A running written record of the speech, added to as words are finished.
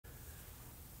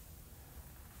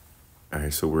All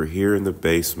right, so we're here in the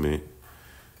basement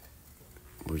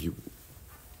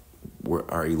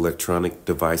where our electronic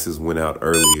devices went out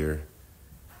earlier.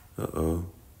 Uh-oh.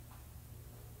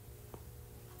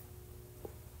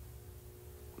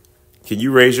 Can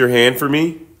you raise your hand for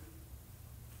me?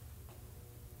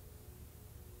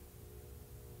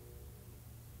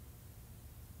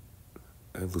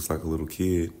 That looks like a little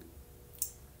kid.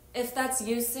 If that's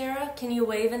you, Sarah, can you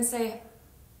wave and say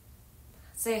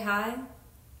hi?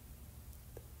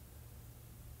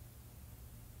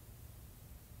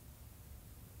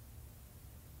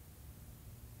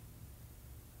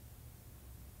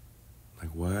 Like,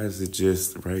 why is it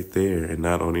just right there and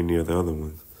not on any of the other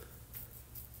ones?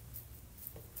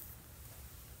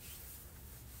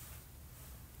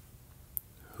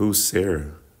 Who's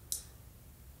Sarah?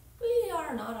 We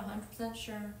are not 100%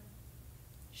 sure.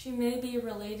 She may be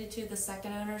related to the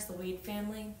second owners, the Weed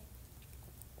family.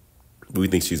 We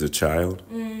think she's a child?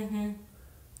 Mm-hmm.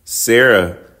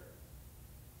 Sarah,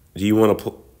 do you want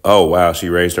to... Oh, wow, she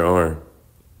raised her arm.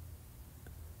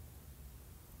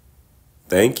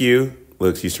 Thank you.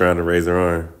 Look, she's trying to raise her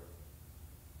arm.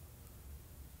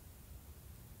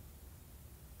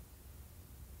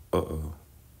 Uh-oh.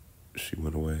 She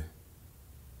went away.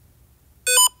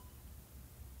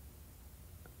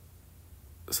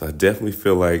 So I definitely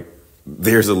feel like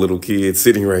there's a little kid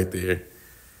sitting right there.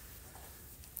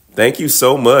 Thank you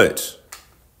so much.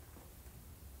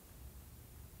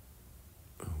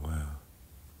 Oh, wow.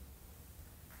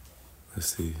 Let's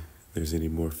see if there's any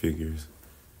more figures.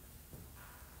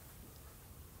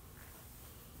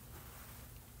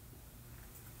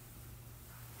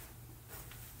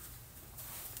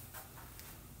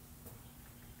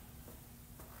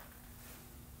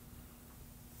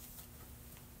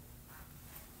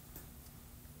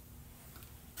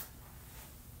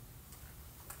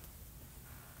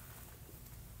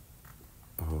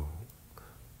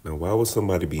 Now, why would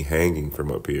somebody be hanging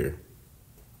from up here?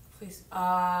 Please.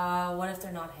 What if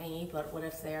they're not hanging, but what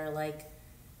if they're like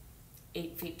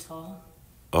 8 feet tall?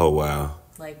 Oh, wow.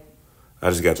 Like,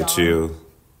 I just got the chill.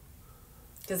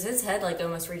 Because his head like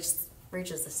almost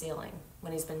reaches the ceiling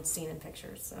when he's been seen in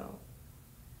pictures, so.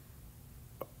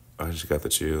 I just got the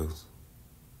chills.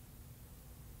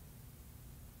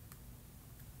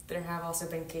 There have also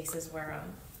been cases where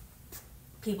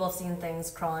people have seen things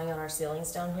crawling on our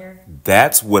ceilings down here.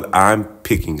 That's what I'm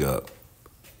picking up.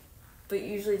 But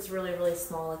usually it's really, really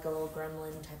small, like a little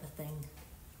gremlin type of thing.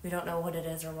 We don't know what it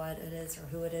is or what it is or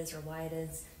who it is or why it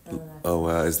is. Oh,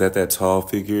 wow. Is that tall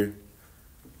figure?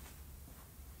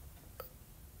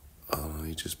 Oh,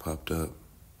 he just popped up.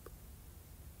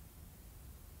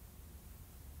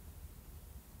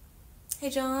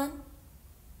 Hey, John.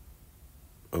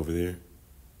 Over there?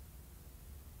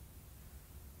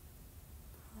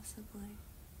 Possibly.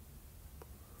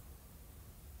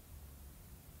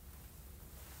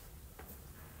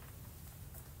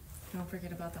 Don't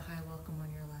forget about the high welcome on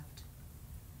your left.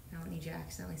 I don't need you to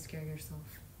accidentally scare yourself.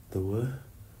 The what?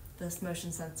 This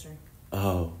motion sensor.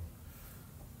 Oh.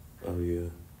 Oh, yeah.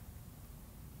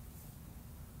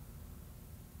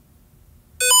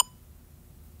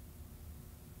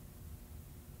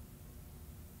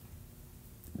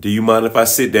 Do you mind if I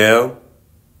sit down?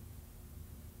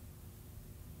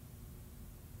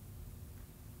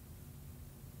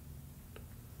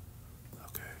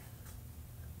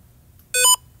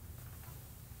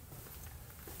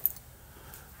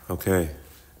 Okay.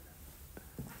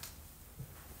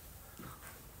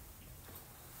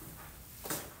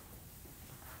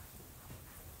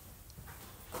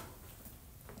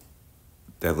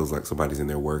 That looks like somebody's in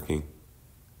there working.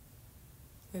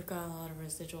 We've got a lot of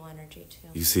residual energy, too.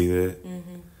 You see that?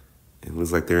 Mm-hmm. It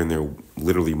looks like they're in there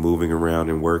literally moving around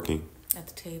and working. At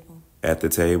the table. At the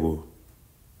table.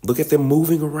 Look at them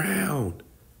moving around.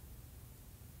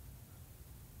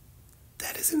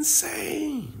 That is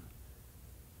insane.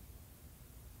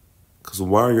 Because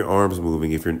why are your arms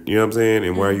moving if you're, you know what I'm saying?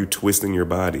 And why are you twisting your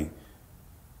body?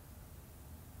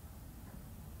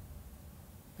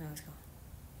 Now it's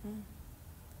gone.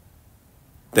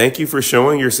 Thank you for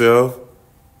showing yourself.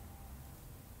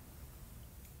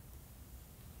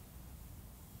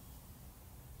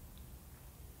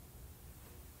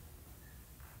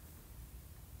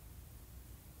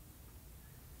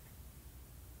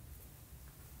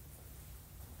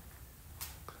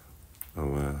 Oh,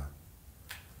 wow.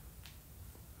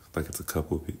 Like it's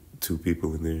two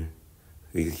people in there.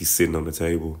 He's sitting on the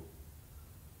table.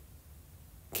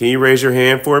 Can you raise your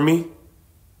hand for me?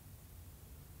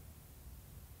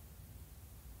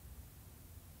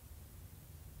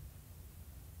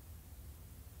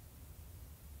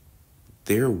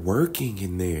 They're working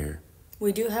in there.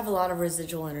 We do have a lot of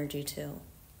residual energy too.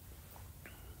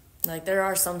 Like there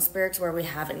are some spirits where we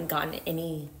haven't gotten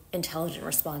any intelligent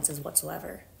responses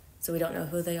whatsoever. So we don't know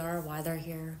who they are, why they're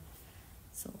here.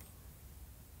 So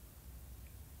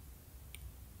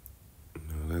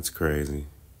no, that's crazy.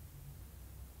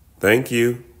 Thank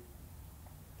you.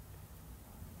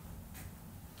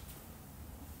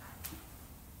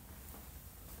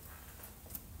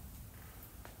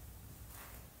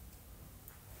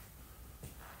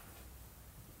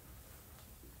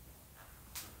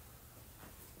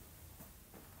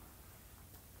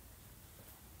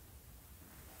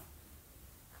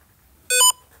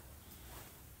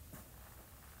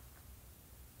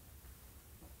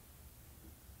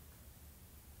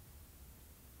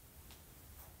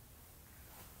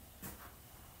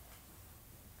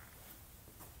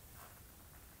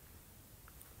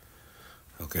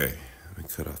 Okay, let me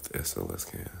cut off the SLS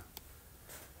cam.